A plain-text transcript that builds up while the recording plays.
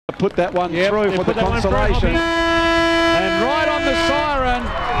put that one through for the consolation. And right on the siren,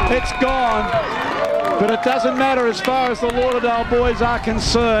 it's gone. But it doesn't matter as far as the Lauderdale boys are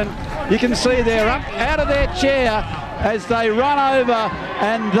concerned. You can see they're up out of their chair as they run over,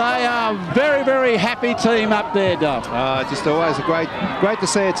 and they are very, very happy team up there, Dove. Just always great to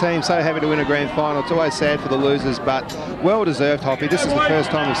see a team so happy to win a grand final. It's always sad for the losers, but well-deserved, Hoppy. This is the first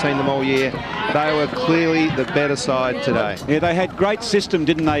time we've seen them all year. They were clearly the better side today. Yeah, they had great system,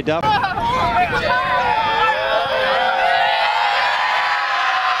 didn't they, Dove?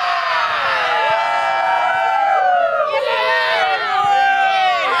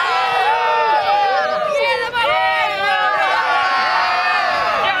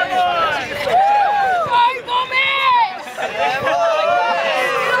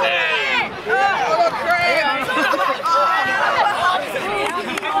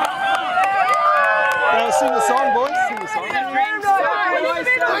 Sing the song, boys. Sing the song.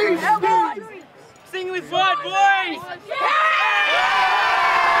 Sing with what, boys?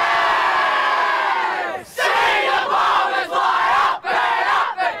 See the Bombers fly up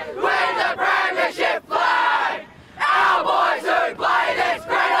and win the premiership flag. Our boys who play this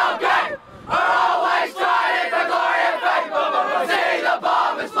great old game are always striving for glory and fame. See the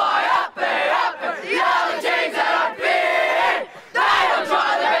Bombers fly up and the other teams that aren't fit. They don't try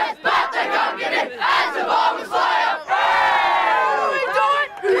their best, but they can't get in. As the Bombers fly up,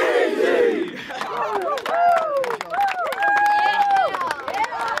 we do it easy.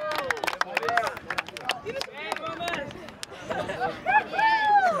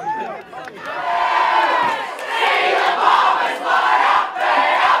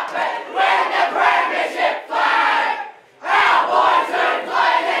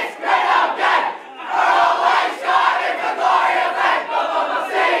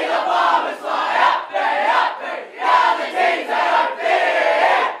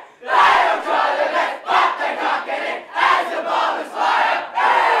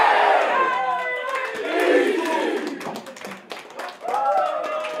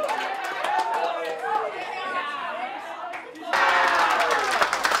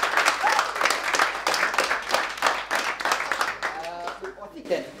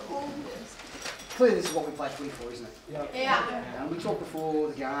 Clearly this is what we play footy for, isn't it? Yeah. We talked before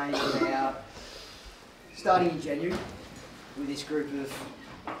the game about starting in January with this group of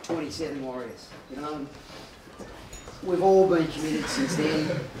 27 Warriors. You know, we've all been committed since then.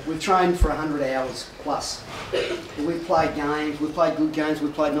 We've trained for 100 hours plus. We've played games, we've played good games,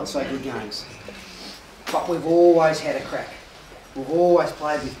 we've played not so good games. But we've always had a crack. We've always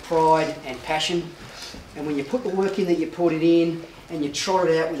played with pride and passion. And when you put the work in that you put it in, and you trot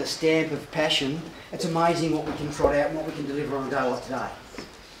it out with a stamp of passion, it's amazing what we can trot out and what we can deliver on a day like today.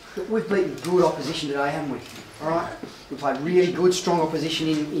 But we've beaten good opposition today, haven't we? All right? We played really good, strong opposition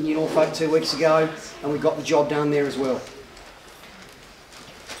in Norfolk 2 weeks ago, and we got the job done there as well.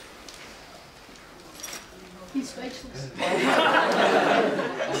 He's speechless.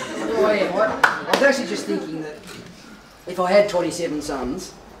 Oh, yeah, I was actually just thinking that if I had 27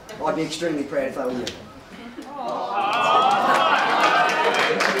 sons, I'd be extremely proud if they were you.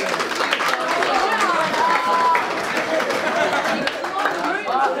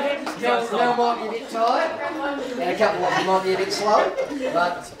 Now might be a bit tired, and a couple of them might be a bit slow,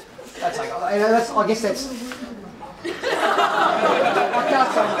 but that's okay. I guess that's. I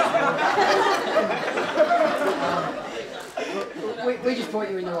can't say much. We just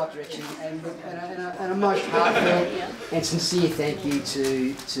point you in the right direction, and a most heartfelt and sincere thank you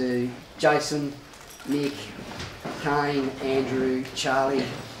to Jason, Nick, Kane, Andrew, Charlie,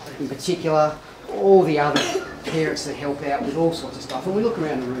 in particular, all the other parents that help out with all sorts of stuff. And we look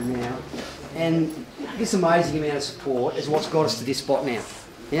around the room now, and this amazing amount of support is what's got us to this spot now.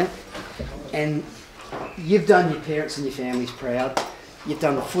 Yeah? And you've done your parents and your families proud, you've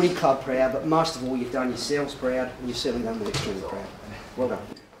done the footy club proud, but most of all you've done yourselves proud, and you've certainly done me extremely proud. Well done.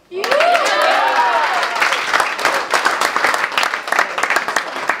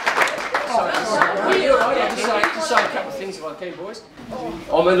 Just say a couple of things if I can, boys. I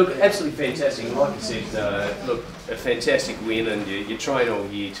mean, look, absolutely fantastic. Like you said, look, a fantastic win, and you train all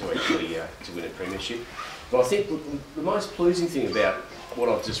year to actually to win a premiership. But I think the most pleasing thing about what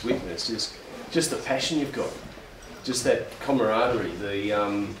I've just witnessed is just the passion you've got, just that camaraderie,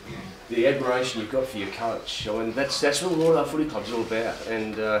 the admiration you've got for your coach. I mean, that's what Lauderdale Footy Club's all about.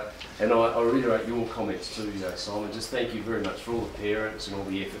 And I reiterate your comments too, Simon. Just thank you very much for all the parents and all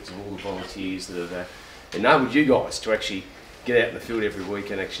the efforts of all the volunteers that have enabled you guys to actually get out in the field every week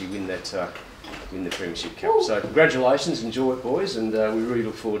and actually win the Premiership Cup. So congratulations, enjoy it, boys, and we really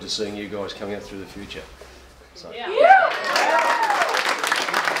look forward to seeing you guys coming out through the future. So. Yeah.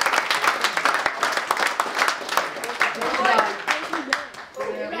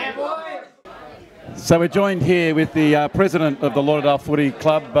 So we're joined here with the president of the Lauderdale Footy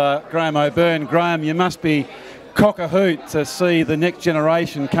Club, Graham O'Byrne. Graham, you must be cock-a-hoot to see the next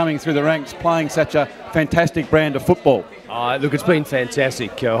generation coming through the ranks playing such a fantastic brand of football. Look, it's been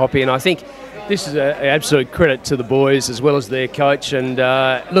fantastic, Hoppy, and I think this is an absolute credit to the boys as well as their coach. And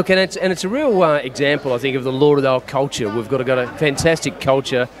look, and it's a real example, I think, of the Lauderdale culture. We've got a fantastic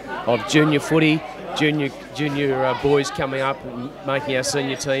culture of junior footy, junior boys coming up and making our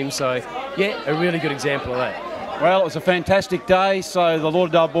senior team. So, yeah, a really good example of that. Well, it was a fantastic day. So the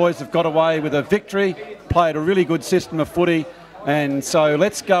Lauderdale boys have got away with a victory, played a really good system of footy. And so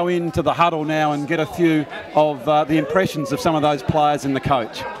let's go into the huddle now and get a few of the impressions of some of those players and the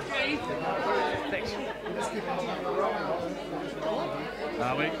coach.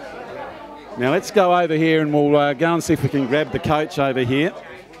 Now let's go over here and we'll go and see if we can grab the coach over here.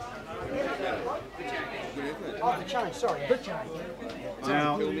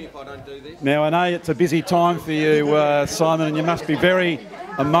 Now I know it's a busy time for you, Simon, and you must be very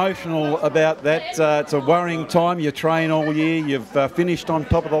emotional about that. It's a worrying time. You train all year, you've finished on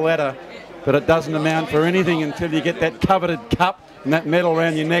top of the ladder, but it doesn't amount for anything until you get that coveted cup and that medal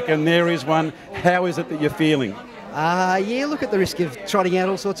around your neck, and there is one. How is it that you're feeling? Yeah, look, at the risk of trotting out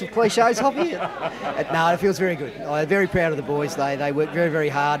all sorts of cliches, Hoppy. No, it feels very good. I'm very proud of the boys. They worked very, very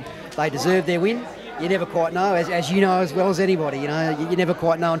hard. They deserved their win. You never quite know, as you know as well as anybody, you know, you never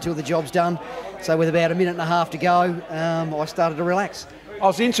quite know until the job's done. So with about a minute and a half to go, I started to relax. I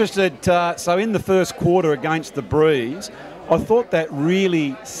was interested, so in the first quarter against the Breeze, I thought that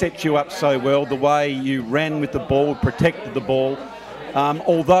really set you up so well, the way you ran with the ball, protected the ball.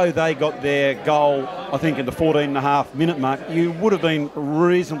 Although they got their goal, I think, in the 14.5-minute mark, you would have been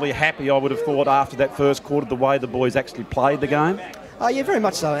reasonably happy, I would have thought, after that first quarter, the way the boys actually played the game. Yeah, very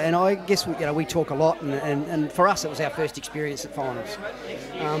much so. And I guess we talk a lot, and for us it was our first experience at finals.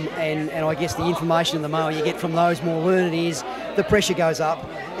 And I guess the information and the mail you get from those more learned is the pressure goes up,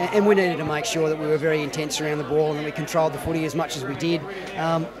 and we needed to make sure that we were very intense around the ball and that we controlled the footy as much as we did.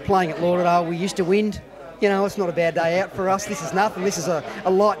 Playing at Lauderdale, we used to wind. You know, it's not a bad day out for us. This is nothing. This is a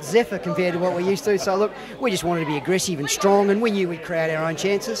light zephyr compared to what we're used to. So, look, we just wanted to be aggressive and strong, and we knew we'd create our own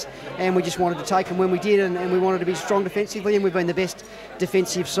chances, and we just wanted to take them when we did, and we wanted to be strong defensively, and we've been the best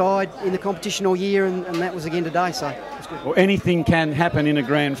defensive side in the competition all year, and that was again today, so it's good. Well, anything can happen in a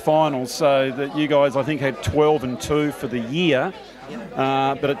grand final, so that you guys, I think, had 12-2 for the year,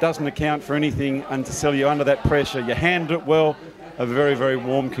 but it doesn't account for anything until you're under that pressure. You handled it well. A very, very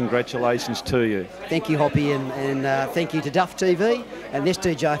warm congratulations to you. Thank you, Hoppy, and thank you to Duff TV and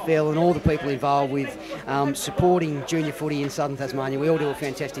SDJFL and all the people involved with supporting junior footy in Southern Tasmania. We all do a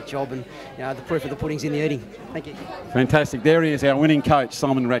fantastic job, and you know, the proof of the pudding's in the eating. Thank you. Fantastic. There he is, our winning coach,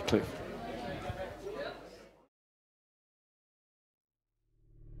 Simon Ratcliffe.